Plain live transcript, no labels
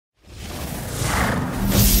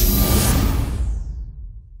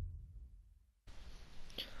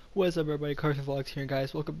What's up everybody, Carson Vlogs here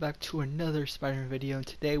guys. Welcome back to another Spider-Man video, and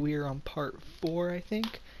today we are on part 4 I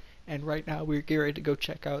think. And right now we're getting ready to go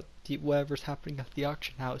check out whatever's happening at the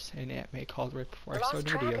auction house, and Aunt May called right before I started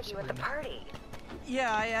the video. You at the party.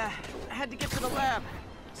 Yeah, I had to get to the lab.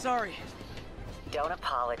 Sorry. Don't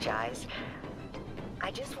apologize.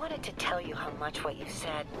 I just wanted to tell you how much what you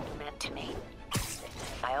said meant to me.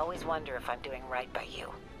 I always wonder if I'm doing right by you.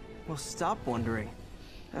 Well, stop wondering.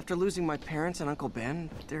 After losing my parents and Uncle Ben,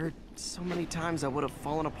 there are so many times I would have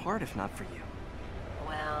fallen apart if not for you.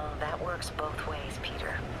 Well, that works both ways,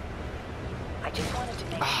 Peter. I just wanted to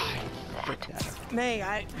make sure that. May,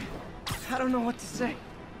 I don't know what to say.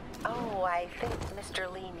 Oh, I think Mr.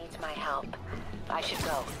 Lee needs my help. I should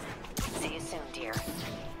go. See you soon, dear.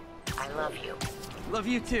 I love you. Love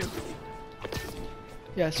you too.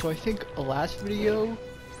 Yeah, so I think last video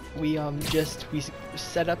we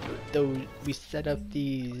set up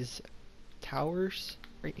these towers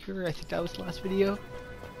right here. I think that was the last video.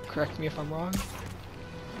 Correct me if I'm wrong.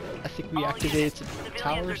 I think we activated some towers.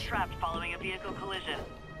 Civilians are trapped following a vehicle collision.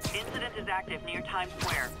 Incident is active near Times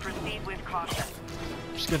Square. Proceed with caution.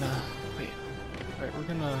 I'm just gonna wait. Alright, we're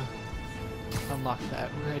gonna unlock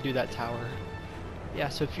that. We're gonna do that tower. Yeah,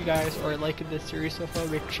 so if you guys are liking this series so far,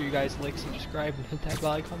 make sure you guys like, subscribe, and hit that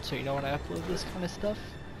bell icon so you know when I upload this kind of stuff.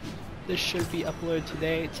 This should be uploaded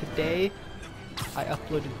today. Today, I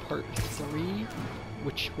uploaded part 3,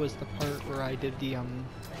 which was the part where I did the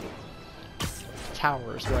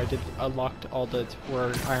towers, where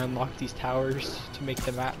I unlocked these towers to make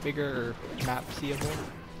the map bigger, or map seeable.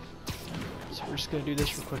 So we're just gonna do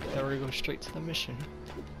this real quick, then we're gonna go straight to the mission.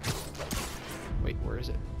 Wait, where is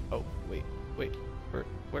it? Oh, wait,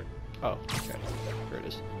 where? Oh, okay, here it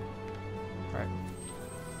is. Alright.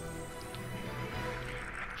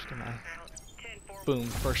 Just gonna, boom,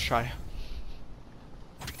 first try.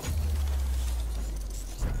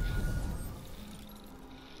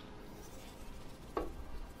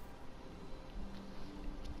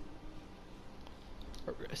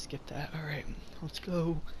 We're gonna skip that. Alright, let's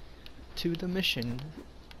go to the mission.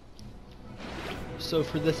 So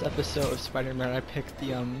for this episode of Spider-Man, I picked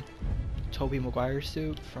the Tobey Maguire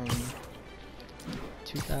suit from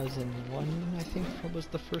 2001, I think was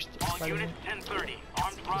the first Spider-Man. All units 1030,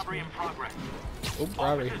 armed robbery in progress. Oh,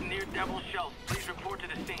 robbery. Officers near Devil's Shelf, please report to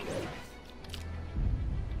the scene.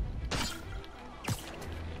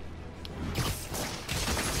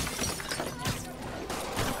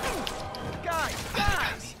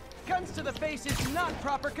 Guys! Guns to the face is not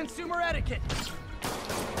proper consumer etiquette.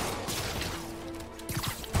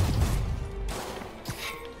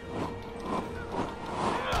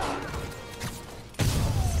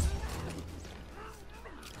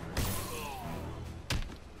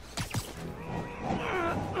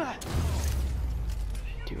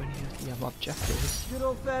 Do any of the objectives. Good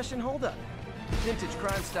old-fashioned holdup. Vintage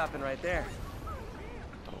crime stopping right there.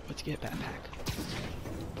 Oh, let's get a backpack.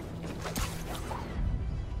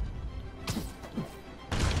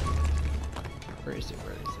 Where is it?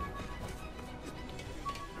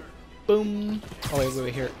 Boom! Oh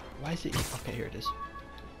wait, here. Why is it? Okay, here it is.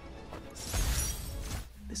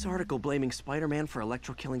 This article blaming Spider-Man for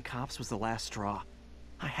electro-killing cops was the last straw.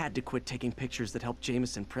 I had to quit taking pictures that helped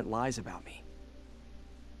Jameson print lies about me.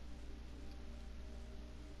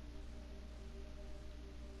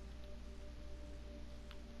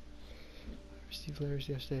 Received letters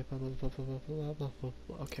yesterday, blah blah blah blah blah blah blah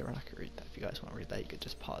blah. Okay, we're not gonna read that. If you guys want to read that, you could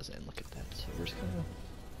just pause it and look at that. So we're just gonna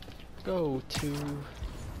go to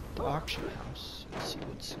the auction house and see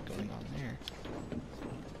what's going on there.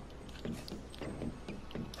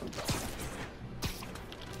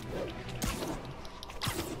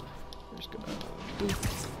 We're just gonna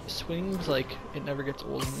boop. Swings like it never gets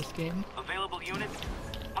old in this game. Available units,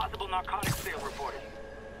 possible narcotics sale reported.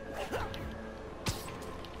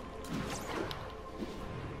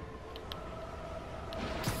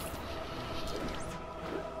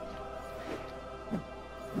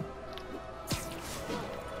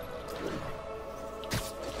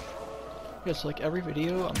 Yeah, so like every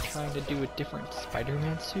video I'm trying to do a different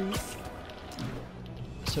Spider-Man suit.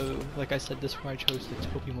 So like I said, this one I chose the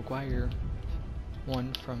Tobey Maguire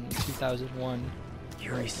one from 2001.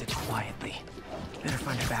 Yuri sits quietly. Better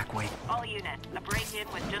find a back way. All units, a break-in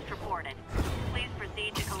was just reported. Please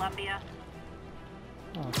proceed to Columbia.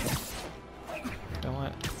 Oh, okay.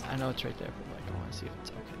 I know it's right there, but like I want to see if it's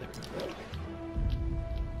okay there.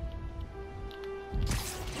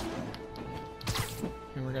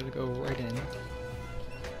 And we're gonna go right in.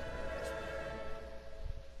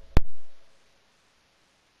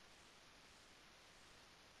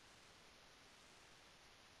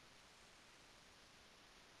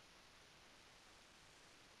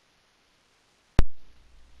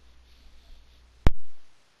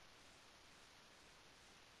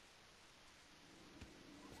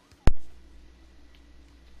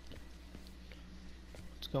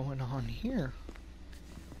 going on here?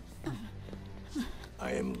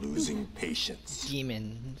 I am losing patience.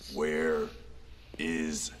 Demons. Where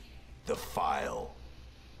is the file?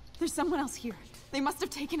 There's someone else here. They must have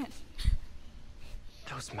taken it.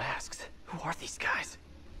 Those masks. Who are these guys?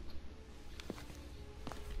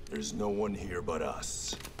 There's no one here but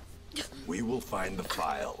us. We will find the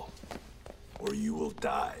file, or you will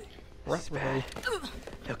die. This is bad.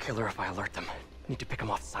 They'll kill her if I alert them. Need to pick them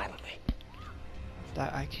off silently.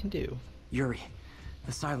 That I can do. Yuri,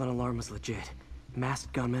 the silent alarm was legit.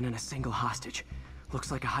 Masked gunmen and a single hostage.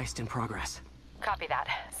 Looks like a heist in progress. Copy that.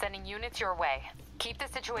 Sending units your way. Keep the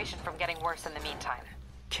situation from getting worse in the meantime.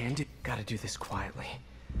 Can do. Gotta do this quietly.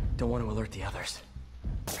 Don't want to alert the others.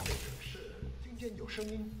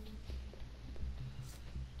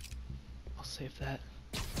 I'll save that.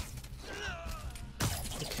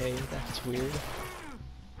 Okay, that's weird.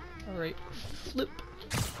 Alright, flip.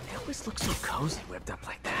 They always look so cozy whipped up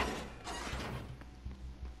like that.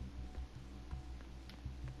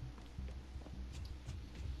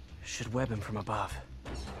 Should web him from above.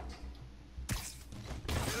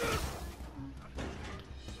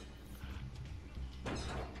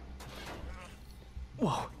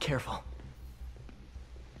 Whoa, careful.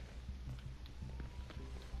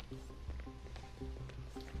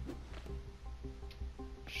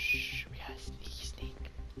 Shh, we gotta sneaky sneak.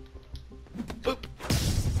 Boop!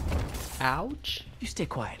 Ouch! You stay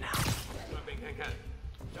quiet now.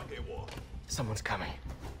 Someone's coming.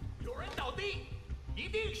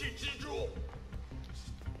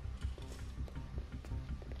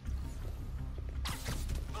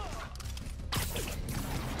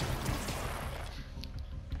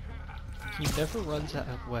 He never runs out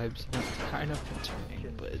of webs, and that's kind of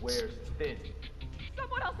concerning, but it's...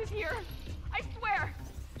 Someone else is here. I swear.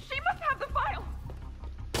 She must have the file.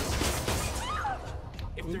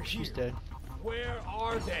 Oops, she's dead. Where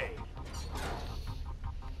are they?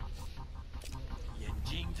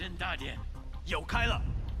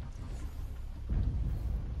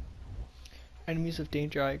 Enemies of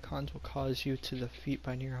danger icons will cause you to defeat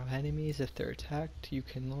by nearby enemies. If they're attacked, you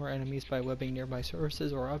can lure enemies by webbing nearby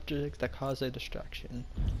surfaces or objects that cause a distraction.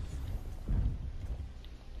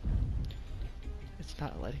 It's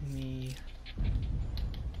not letting me...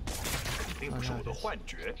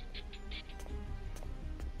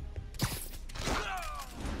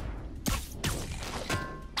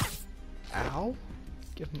 Ow!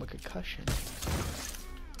 Give him a concussion.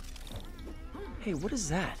 Hey, what is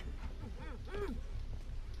that?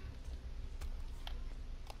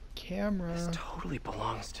 Camera. This totally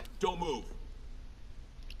belongs to... Don't move.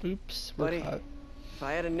 Oops, we're Buddy, caught. if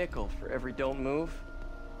I had a nickel for every don't move...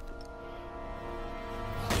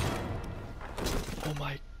 Oh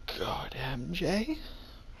my god, MJ?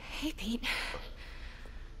 Hey, Pete.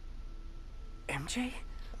 MJ?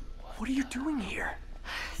 What are you doing here?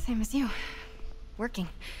 Same as you. Working.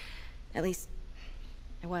 At least,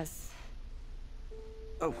 I was.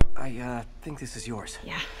 Oh, I think this is yours.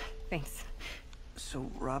 Yeah, thanks.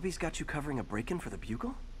 So, Robbie's got you covering a break-in for the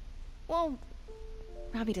Bugle? Well,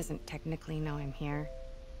 Robbie doesn't technically know I'm here.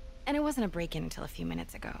 And it wasn't a break-in until a few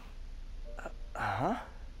minutes ago. Uh-huh?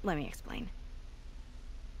 Let me explain.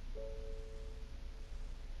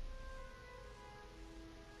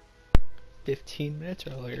 "15 minutes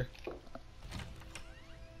earlier."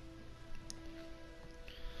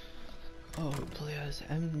 Oh, we play as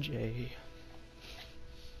MJ.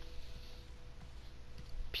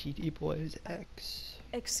 PD Boys X.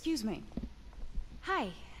 Excuse me. Hi,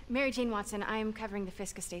 Mary Jane Watson. I'm covering the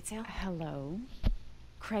Fisk estate sale. Hello.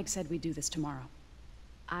 Craig said we'd do this tomorrow.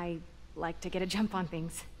 I like to get a jump on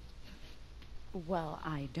things. Well,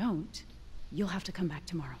 I don't. You'll have to come back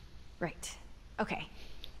tomorrow. Right. Okay.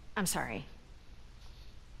 I'm sorry.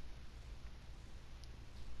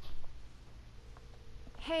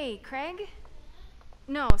 Hey, Craig?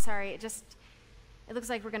 No, sorry, it looks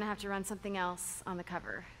like we're gonna have to run something else on the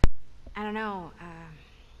cover. I don't know,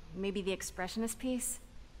 maybe the expressionist piece?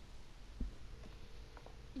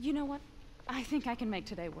 You know what? I think I can make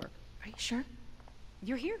today work. Are you sure?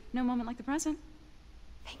 You're here. No moment like the present.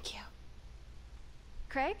 Thank you.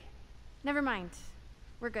 Craig? Never mind.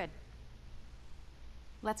 We're good.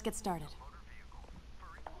 Let's get started.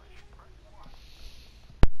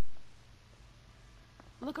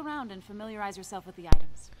 Look around and familiarize yourself with the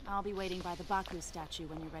items. I'll be waiting by the Baku statue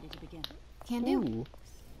when you're ready to begin. Can do. Ooh.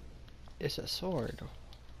 It's a sword.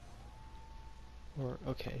 Or,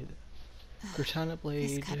 okay. Katana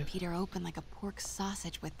blade. This cut Peter open like a pork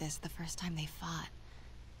sausage with this the first time they fought.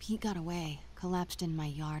 Pete got away, collapsed in my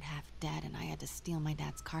yard half dead, and I had to steal my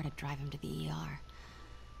dad's car to drive him to the ER.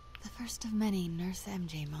 The first of many Nurse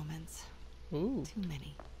MJ moments. Ooh. Too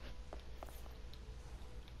many.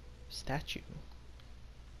 Statue.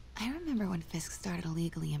 I remember when Fisk started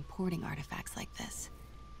illegally importing artifacts like this.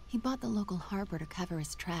 He bought the local harbor to cover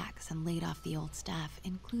his tracks and laid off the old staff,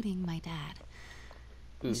 including my dad.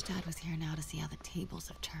 Wish Dad was here now to see how the tables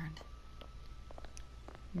have turned.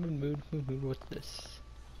 Mood, what's this?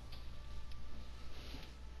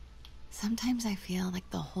 Sometimes I feel like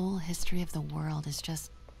the whole history of the world is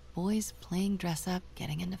just boys playing dress up,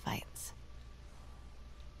 getting into fights.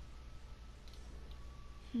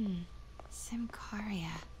 Simcaria.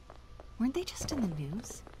 Weren't they just in the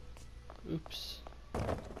news? Oops.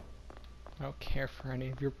 I don't care for any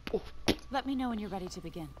of your bull. Let me know when you're ready to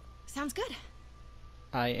begin. Sounds good.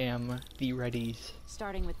 I am the readies.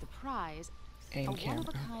 Starting with the prize, Aim a camera.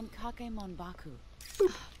 one-of-a-kind Kakemon Baku.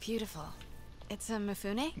 Beautiful. It's a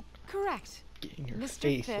Mifune? Correct. Get in your Mr.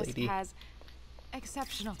 face, Fisk lady. has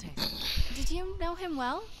exceptional taste. Did you know him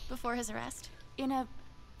well before his arrest? In a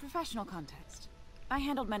professional context, I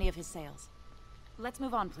handled many of his sales. Let's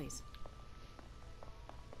move on, please.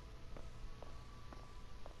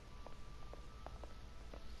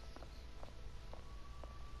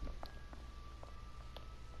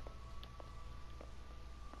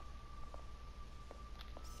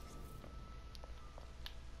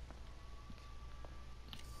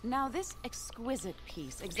 Now, this exquisite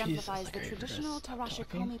piece exemplifies like the I heard traditional us talking.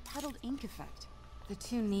 Tarashikomi puddled ink effect. The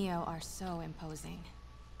two Neo are so imposing.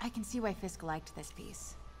 I can see why Fisk liked this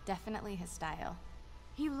piece. Definitely his style.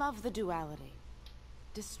 He loved the duality.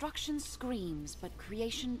 Destruction screams, but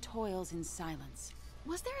creation toils in silence.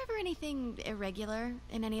 Was there ever anything irregular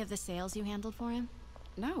in any of the sales you handled for him?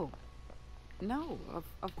 No. No,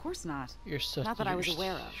 of course not. You're so, Not that I was you're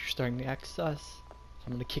aware of. You're starting to act sus.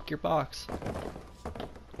 I'm gonna kick your box.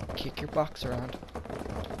 Kick your box around.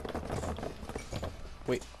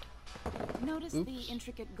 Wait. Notice the Oops.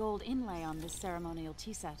 intricate gold inlay on this ceremonial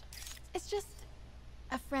tea set. It's just...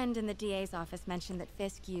 a friend in the DA's office mentioned that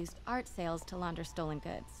Fisk used art sales to launder stolen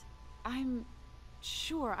goods. I'm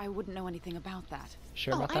sure I wouldn't know anything about that.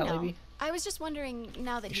 Sure about I that, know. lady? I was just wondering,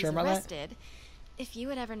 now that You he's sure about that? arrested, if you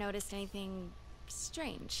had ever noticed anything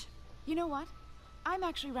strange. You know what? I'm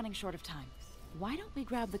actually running short of time. Why don't we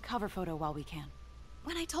grab the cover photo while we can?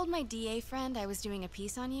 When I told my DA friend I was doing a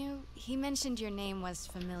piece on you, he mentioned your name was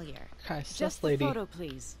familiar. Hi, sus Just the lady. photo,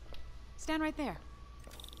 please. Stand right there.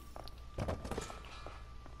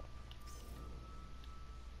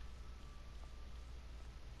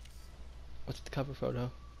 What's the cover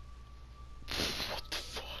photo?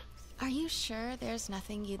 Are you sure there's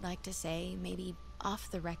nothing you'd like to say, maybe off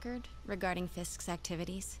the record, regarding Fisk's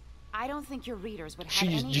activities? I don't think your readers would have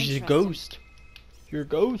She's any a interest in- ghost. You're a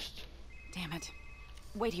ghost. Damn it.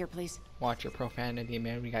 Wait here, please. Watch your profanity,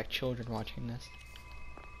 man. We got children watching this.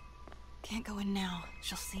 Can't go in now.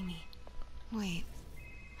 She'll see me. Wait.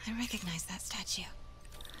 I recognize that statue.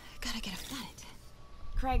 Gotta get a minute.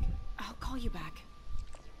 Craig, I'll call you back.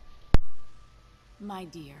 My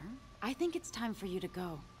dear, I think it's time for you to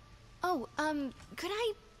go. Oh, could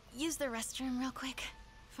I use the restroom real quick?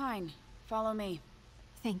 Fine. Follow me.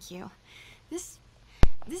 Thank you. This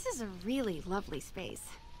is a really lovely space.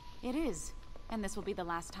 It is. And this will be the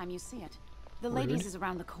last time you see it. The Rude. ladies is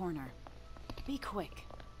around the corner. Be quick.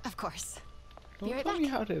 Of course. Don't Be right tell me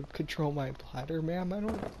back. how to control my bladder, ma'am. I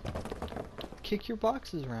don't kick your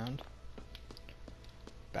boxes around.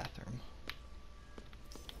 Bathroom.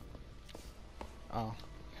 Oh,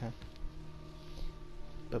 okay.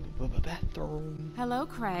 Bathroom. Hello,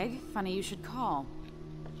 Craig. Funny you should call.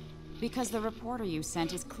 Because the reporter you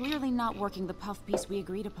sent is clearly not working the puff piece we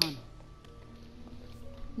agreed upon.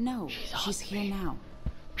 No, she's here now.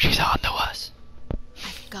 She's on to us.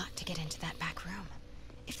 I've got to get into that back room.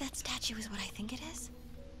 If that statue is what I think it is,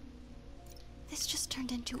 this just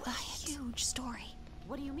turned into a huge story.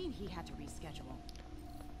 What do you mean he had to reschedule?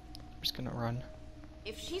 I'm just gonna run.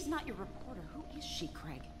 If she's not your reporter, who is she,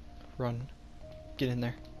 Craig? Run. Get in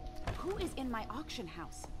there. Who is in my auction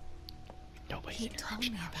house? Nobody's He in your told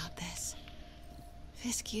auction me house. about this.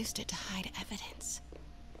 Fisk used it to hide evidence.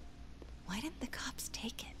 Why didn't the cops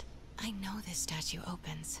take it? I know this statue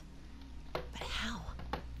opens, but how?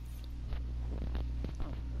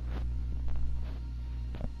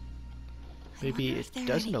 Maybe I wonder it if there are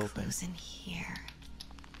doesn't any open. clues in here.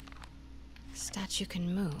 Statue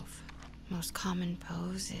can move. Most common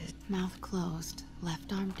pose is mouth closed,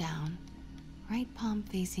 left arm down, right palm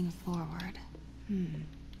facing forward.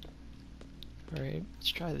 Alright, let's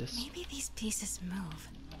try this. Maybe these pieces move.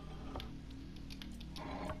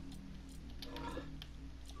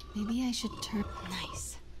 Maybe I should turn.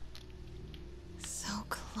 Nice. So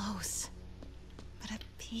close. But a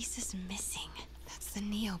piece is missing. That's the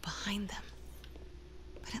Neo behind them.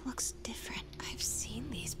 But it looks different. I've seen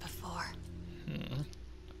these before.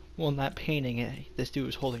 Well, in that painting, this dude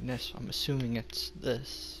was holding this, so I'm assuming it's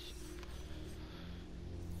this.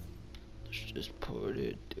 Let's just put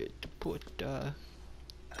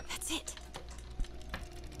That's it.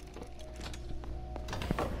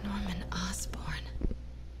 Norman Osborn.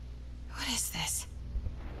 What is this?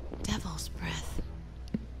 Devil's breath.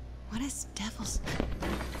 What is devil's...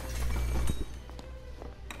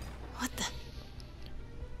 What the...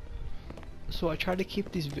 So I try to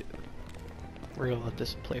keep these we're gonna let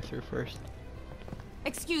this playthrough first.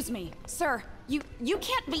 Excuse me, sir. You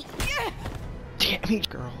can't be... Damn it,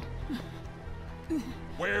 girl.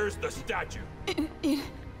 Where's the statue?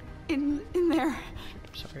 In there.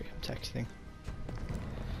 Sorry, I'm texting.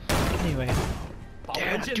 Anyway.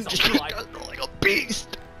 Damn, dude just like a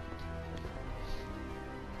beast!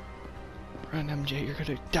 Run, MJ, you're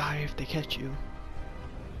gonna die if they catch you.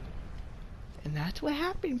 And that's what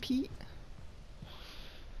happened, Pete.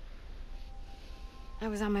 I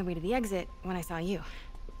was on my way to the exit when I saw you.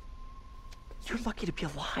 You're lucky to be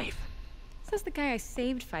alive. Says the guy I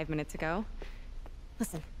saved 5 minutes ago.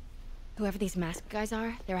 Listen, whoever these masked guys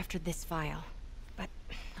are, they're after this file. But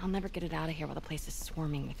I'll never get it out of here while the place is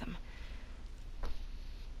swarming with them.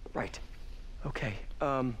 Right. Okay,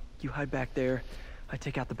 you hide back there. I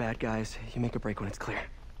take out the bad guys. You make a break when it's clear.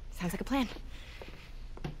 Sounds like a plan.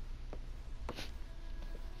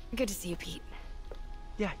 Good to see you, Pete.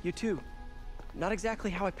 Yeah, you too. Not exactly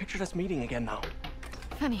how I pictured us meeting again, though.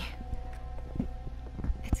 Funny.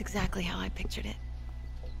 It's exactly how I pictured it.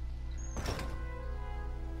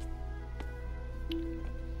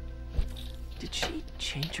 Did she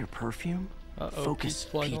change her perfume? Uh-oh, Focus,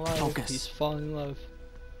 Pete's falling Pete, in love. focus. He's falling in love.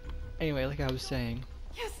 Anyway, like I was saying.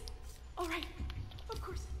 Yes. All right. Of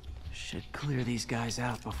course. Should clear these guys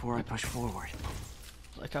out before I push forward.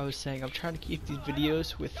 Like I was saying, I'm trying to keep these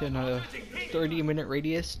videos within a 30-minute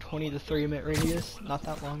radius, 20 to 30-minute radius. Not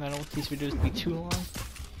that long. I don't want these videos to be too long.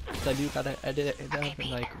 Because I do gotta edit it up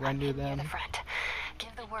and like render them. Near the front.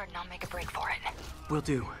 Give the word and I'll make a break for it. Will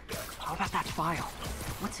do. How about that file?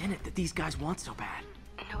 What's in it that these guys want so bad?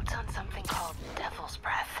 Notes on something called Devil's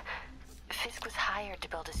Breath. Fisk was hired to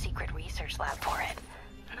build a secret research lab for it.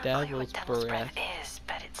 Not clear what Devil's Breath is,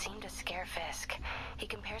 but it seemed to scare Fisk. He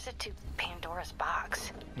compares it to Pandora's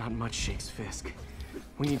box. Not much shakes Fisk.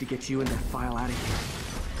 We need to get you and that file out of here.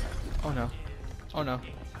 Oh no. Oh no.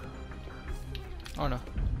 Oh no.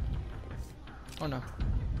 Oh no.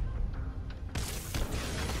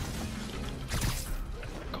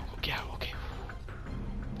 Go, get out, okay.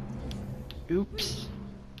 Oops.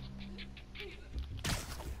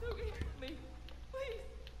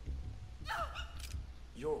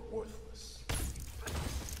 You're worthless.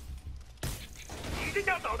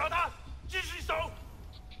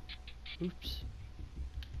 Oops.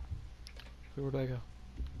 Where would I go?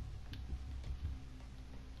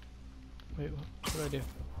 Wait, what did I do?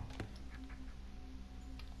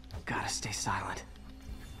 Gotta stay silent.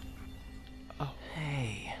 Oh.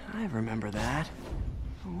 Hey, I remember that.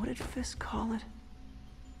 What did Fisk call it?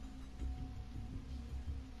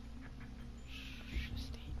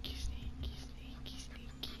 Sneaky, sneaky, sneaky,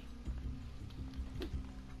 sneaky.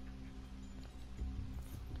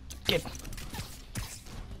 Get him.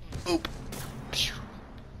 Oop.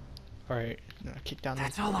 Alright, kick down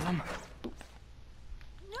That's all of them.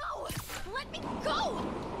 No! Let me go!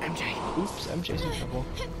 MJ. Oops, MJ's in trouble.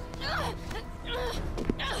 Ow!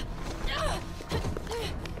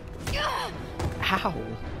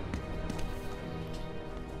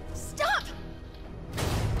 Stop!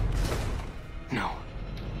 No.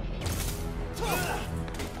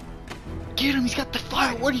 Get him, he's got the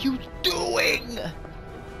fire, what are you doing?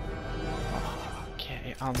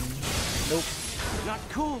 Okay, nope. Not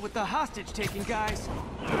cool with the hostage taking, guys.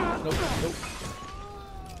 Nope, nope. Nope.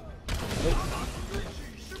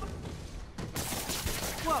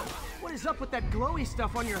 Whoa, what is up with that glowy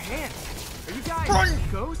stuff on your hand? Are you guys Run!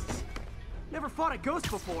 ghosts? Never fought a ghost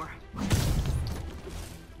before.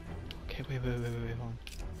 Okay, wait, hold on.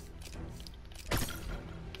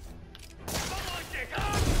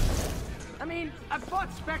 I mean, I've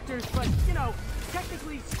fought specters, but, you know,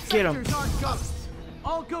 technically Get 'em. specters aren't ghosts.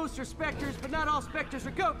 All ghosts are specters, but not all specters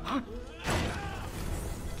are ghosts.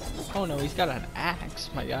 Oh no, he's got an axe,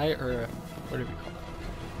 my guy, or whatever you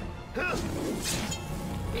call it.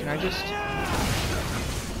 Can I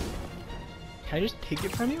just take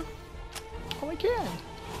it from you? Oh, I can.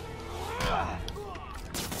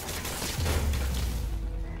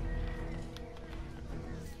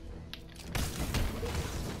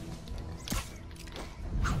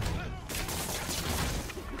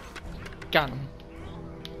 Got him.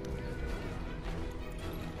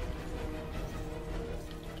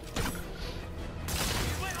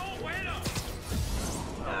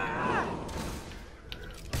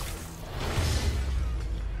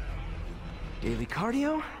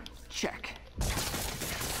 cardio? Check.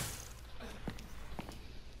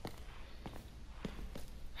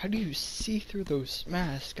 How do you see through those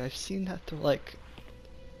masks? I've seen that they're like...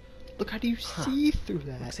 Look, how do you see through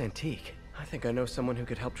that? Looks antique. I think I know someone who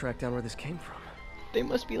could help track down where this came from. They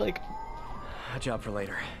must be like... A job for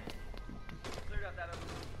later.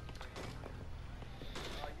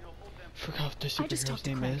 Forgot what the superhero's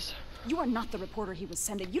name is. You are not the reporter he was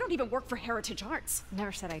sending. You don't even work for Heritage Arts.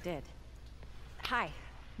 Never said I did. Hi,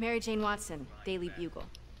 Mary Jane Watson, Daily Bugle.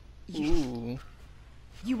 Ooh.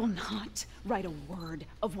 You will not write a word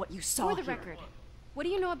of what you saw For the here. record, what do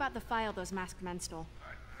you know about the file those masked men stole?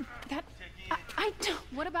 That... I don't...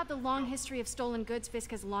 What about the long history of stolen goods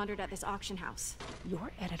Fisk has laundered at this auction house?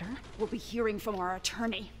 Your editor will be hearing from our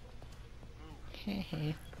attorney.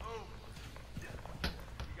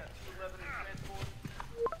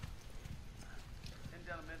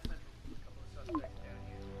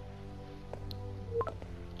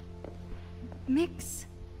 Mix.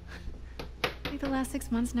 Like the last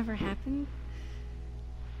 6 months never happened?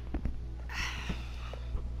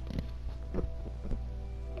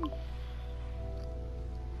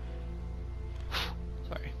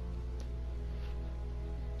 Sorry.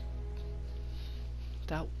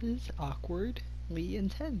 That was awkwardly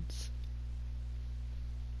intense.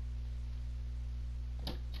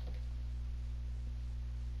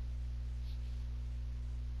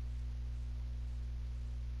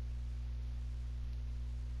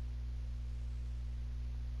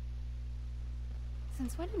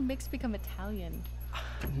 Since when did Mix become Italian?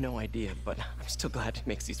 No idea, but I'm still glad he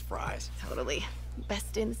makes these fries. Totally.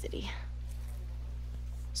 Best in the city.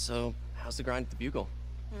 So, how's the grind at the Bugle?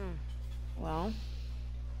 Well,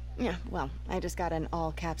 I just got an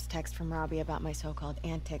all-caps text from Robbie about my so-called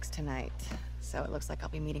antics tonight. So it looks like I'll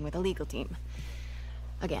be meeting with the legal team.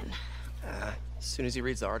 Again. As soon as he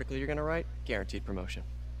reads the article you're gonna write, guaranteed promotion.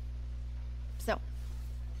 So,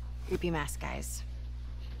 creepy mask guys.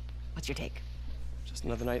 What's your take? Just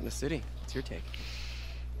another night in the city. What's your take?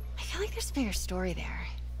 I feel like there's a bigger story there.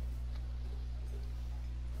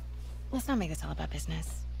 Let's not make this all about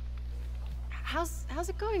business. How's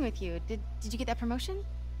it going with you? Did you get that promotion?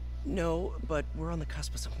 No, but we're on the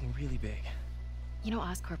cusp of something really big. You know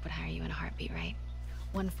Oscorp would hire you in a heartbeat, right?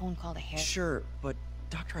 One phone call to Harry. Sure, but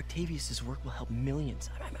Dr. Octavius's work will help millions.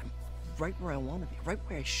 I'm right where I want to be, right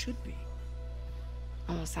where I should be.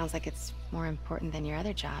 Almost sounds like it's more important than your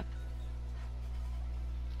other job.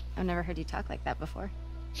 I've never heard you talk like that before.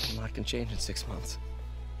 A lot can change in 6 months.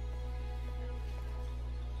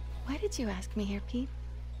 Why did you ask me here, Pete?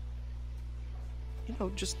 You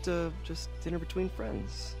know, just dinner between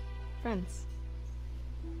friends. Friends.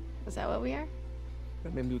 Is that what we are?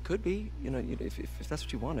 Maybe we could be, you know, if that's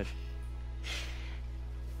what you wanted.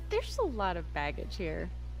 There's a lot of baggage here.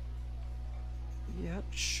 Yeah,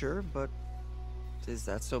 sure, but is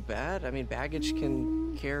that so bad? I mean, baggage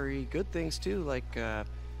can carry good things too,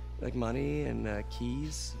 like money and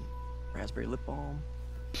keys, raspberry lip balm.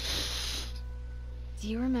 Do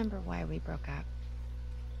you remember why we broke up?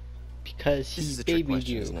 Because he babied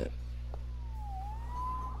you. Isn't it?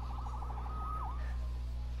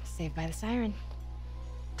 Saved by the siren.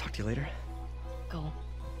 Talk to you later. Go.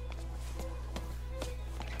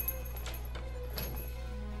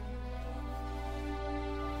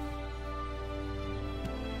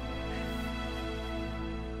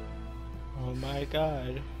 Oh my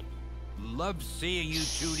god. Love seeing you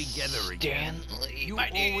two together again. Stanley, you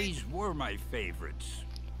always were my favorites.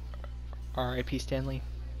 R.I.P. Stanley.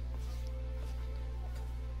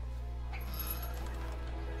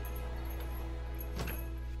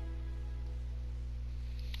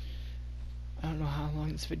 I don't know how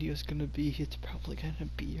long this video is gonna be. It's probably gonna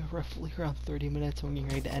be roughly around 30 minutes. I'm getting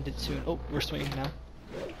ready to end it soon. Oh, we're swinging now.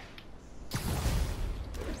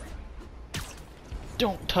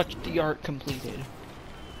 Don't touch the art completed.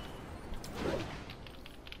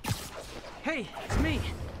 Hey, it's me.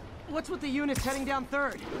 What's with the units heading down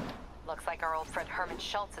 3rd? Looks like our old friend Herman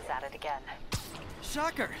Schultz is at it again.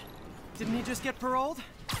 Shocker. Didn't he just get paroled?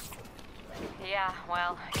 Yeah,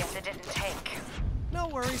 well, guess it didn't take. No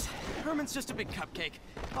worries. Herman's just a big cupcake.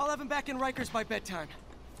 I'll have him back in Rikers by bedtime.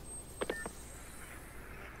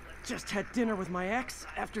 Just had dinner with my ex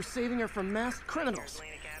after saving her from masked criminals.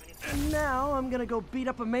 And now I'm gonna go beat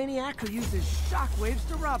up a maniac who uses shockwaves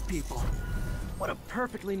to rob people. What a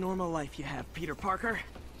perfectly normal life you have, Peter Parker.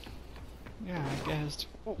 Yeah, I guess.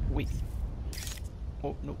 Oh, wait.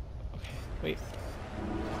 Oh, no. Okay, wait.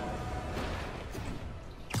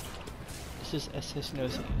 This is SS No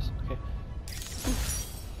Saves. Okay.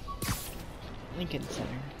 Lincoln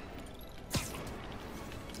Center.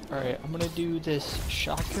 Alright, I'm gonna do this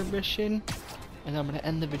shocker mission And I'm gonna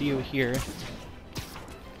end the video here.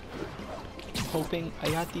 I'm hoping I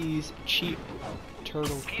got these cheap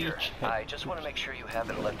turtle beach head. I just want to make sure you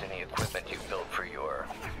haven't left any equipment you built for your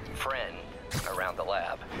friend around the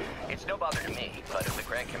lab. It's no bother to me, but if the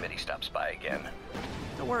grant committee stops by again.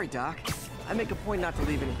 Don't worry, Doc. I make a point not to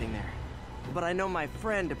leave anything there. But I know my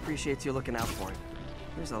friend appreciates you looking out for him.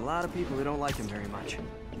 There's a lot of people who don't like him very much.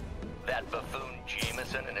 That buffoon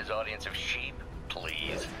Jameson and his audience of sheep?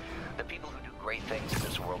 Please. The people who do great things in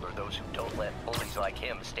this world are those who don't let bullies like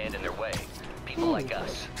him stand in their way. People like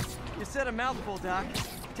us. You said a mouthful, Doc.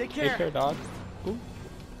 Take care. Take care, dog. Ooh.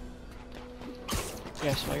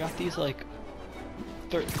 Yeah, so I got these like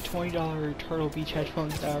 $20 Turtle Beach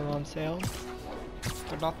headphones that are on sale.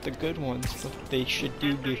 They're not the good ones, but they should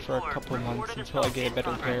do be for a couple months until I get a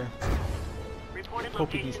better pair.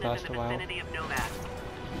 Hoping these last a while.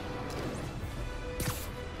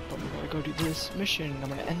 But we're gonna go do this mission. I'm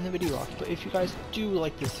gonna end the video off. But if you guys do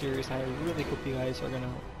like this series, I really hope you guys are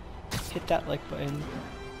gonna hit that like button.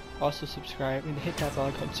 Also subscribe and hit that bell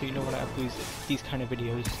icon so you know when I upload these kind of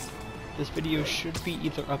videos. This video should be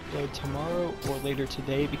either uploaded tomorrow or later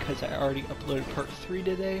today because I already uploaded part 3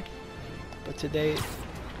 today. But today,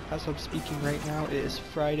 as I'm speaking right now, it is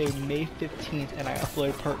Friday, May 15th, and I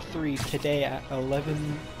uploaded part 3 today at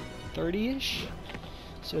 11:30ish.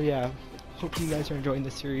 So yeah, hope you guys are enjoying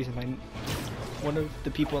this series. And one of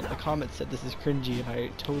the people in the comments said this is cringy, and I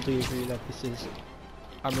totally agree that this is.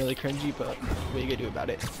 I'm really cringy, but what are you gonna do about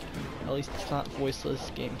it? At least it's not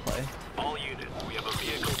voiceless gameplay. All units, we have a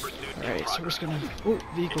vehicle pursuit. Alright, so we're just gonna. Oh,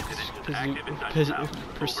 vehicle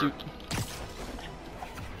pursuit.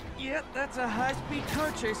 Yep, that's a high-speed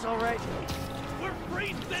car chase, all right. We're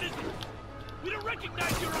free citizens. We don't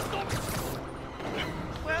recognize your authority.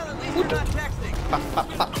 Well, at least you're not texting.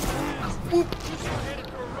 Whoop.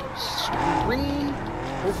 Screen.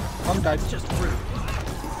 Oh, I'm dead. Just rude.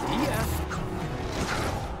 Yeah.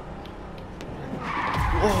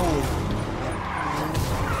 Whoa.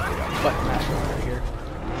 Button mash right here.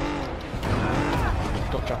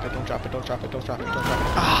 Don't drop it, don't drop it, don't drop it, don't drop it, don't drop it.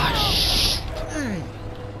 Ah, shh.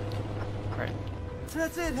 Alright.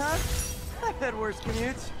 That's it, huh? I've had worse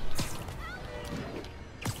commutes.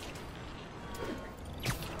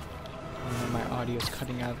 And my audio's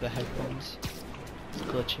cutting out of the headphones. It's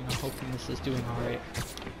glitching. I'm hoping this is doing alright.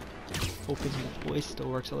 Hoping the voice still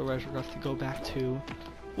works, otherwise we're going to have to go back to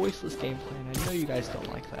voiceless gameplay, and I know you guys don't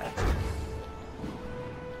like that.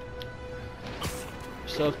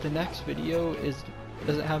 So if the next video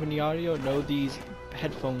doesn't have any audio, no, these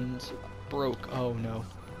headphones broke. Oh no.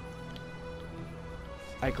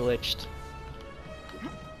 I glitched.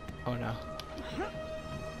 Oh no.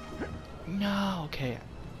 No, okay.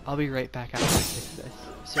 I'll be right back after I fix this.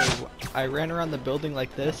 So I ran around the building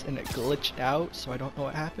like this and it glitched out, so I don't know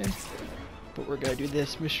what happened. But we're gonna do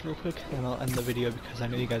this mission real quick and I'll end the video because I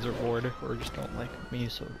know you guys are bored or just don't like me,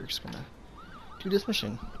 so we're just gonna do this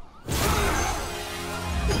mission.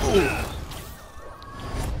 Oh.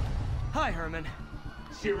 Hi, Herman.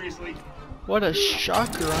 Seriously? What a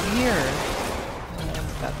shocker on here.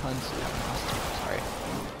 That pun's awesome. Sorry.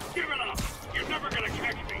 Give it up! You're never gonna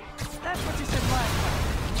catch me! That's what you said last time.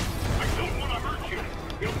 I don't want to hurt you!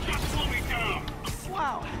 You'll just slow me down!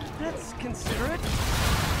 Wow, that's considerate.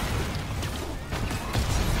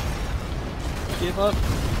 Give up.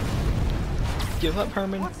 Give up,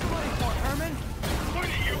 Herman. What's the money for, Herman? Why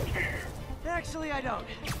do you care? Actually, I don't.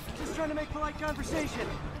 Just trying to make polite conversation.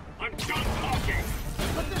 I'm done talking!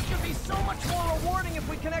 But this could be so much more rewarding if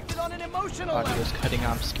we connected on an emotional level. Audio's cutting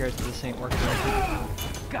out. I'm scared that this ain't working.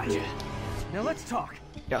 Gotcha. Now let's talk.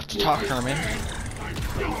 You have to talk, Herman.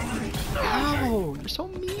 Ow! You're so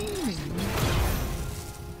mean!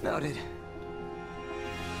 Noted.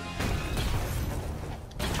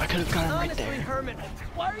 I could have got him right Honestly, there. Herman,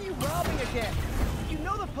 why are you robbing again? You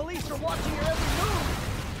know the police are watching your every move.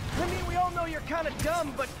 I mean, we all know you're kind of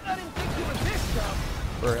dumb, but I didn't think you were this dumb.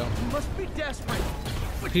 For real. You must be desperate.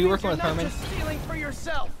 Who you working with, Herman? Not just stealing for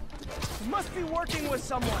yourself. You must be working with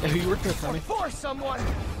someone. Yeah, who you working with, Herman? Or for someone.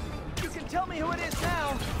 You can tell me who it is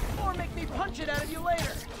now, or make me punch it out of you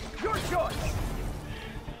later. Your choice.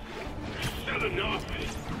 Not enough!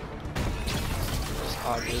 This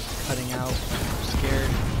audio's cutting out. I'm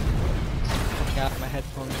scared. It's cutting out my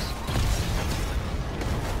headphones.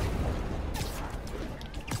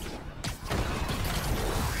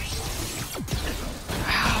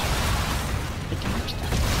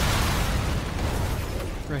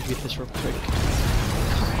 We're gonna get this real quick.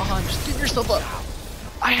 Come on, just give yourself up.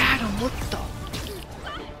 I had him, what the?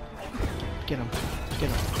 Get him. Get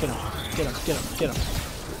him. Get him. Get him. Get him. Get him.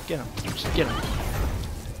 Get him. Just get him.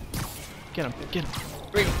 Get him. Get him.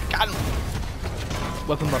 Bring him. Got him.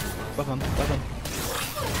 Whip him up. Whip him. Whip him.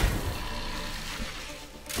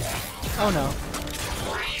 Oh no.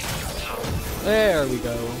 There we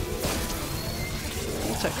go.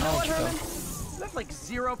 Technology though. You have like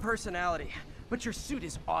 0 personality, but your suit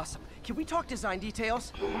is awesome. Can we talk design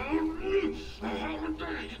details?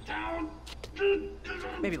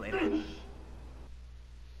 Maybe later.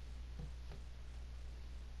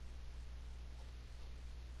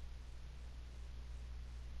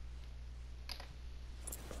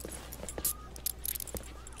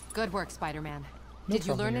 Good work, Spider-Man. No Did you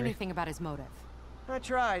problem, learn Yuri. anything about his motive? I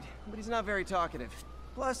tried, but he's not very talkative.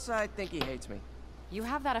 Plus, I think he hates me. You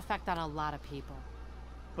have that effect on a lot of people.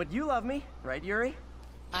 But you love me, right, Yuri?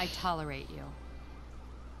 I tolerate you.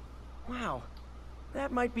 Wow.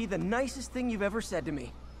 That might be the nicest thing you've ever said to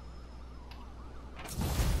me.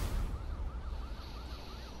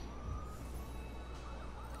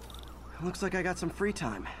 Looks like I got some free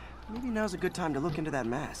time. Maybe now's a good time to look into that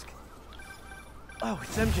mask. Oh,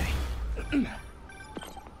 it's MJ.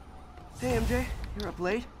 Hey, MJ. You're up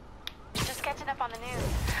late? Just catching up on the news.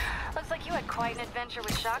 Looks like you had quite an adventure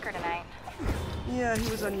with Shocker tonight. Yeah, he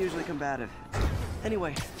was unusually combative.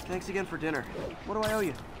 Anyway, thanks again for dinner. What do I owe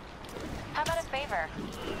you? How about a favor?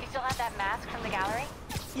 You still have that mask from the gallery?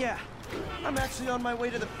 Yeah. I'm actually on my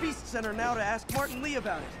way to the Feast Center now to ask Martin Lee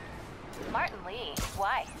about it. Martin Lee?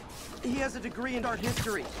 Why? He has a degree in art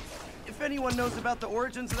history. If anyone knows about the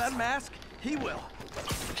origins of that mask, he will.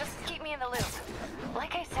 Just keep me in the loop.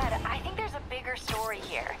 Like I said, I think there's a bigger story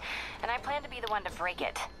here, and I plan to be the one to break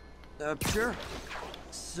it. Sure.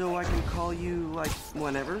 So I can call you, like,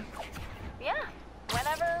 whenever? Yeah,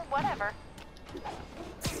 whenever, whatever.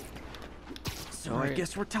 So I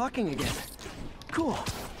guess we're talking again. Cool.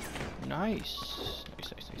 Nice.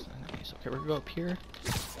 Nice. Okay, we're gonna go up here.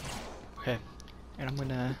 Okay, and I'm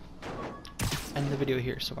gonna end the video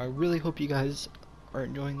here. So I really hope you guys are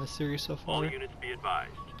enjoying this series so far. All units be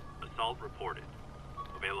advised. Assault reported.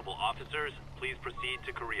 Available officers, please proceed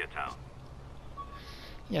to Koreatown.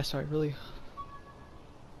 Yeah, so I really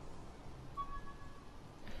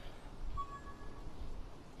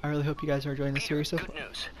hope you guys are enjoying the series so far. Good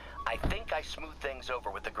news. I think I smoothed things over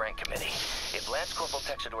with the grant committee. If Lance Corporal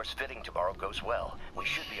Texador's fitting tomorrow goes well, we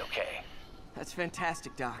should be okay. That's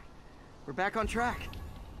fantastic, Doc. We're back on track.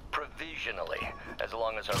 Provisionally, as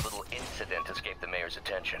long as our little incident escaped the mayor's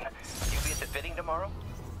attention. You be at the fitting tomorrow?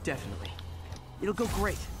 Definitely. It'll go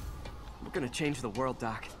great. We're gonna change the world,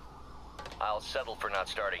 Doc. I'll settle for not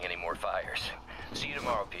starting any more fires. See you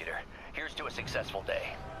tomorrow, Peter. Here's to a successful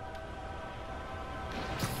day.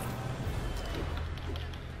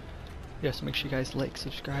 Yeah, so make sure you guys like,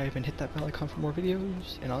 subscribe, and hit that bell icon for more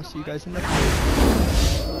videos, and I'll see you guys in the next video.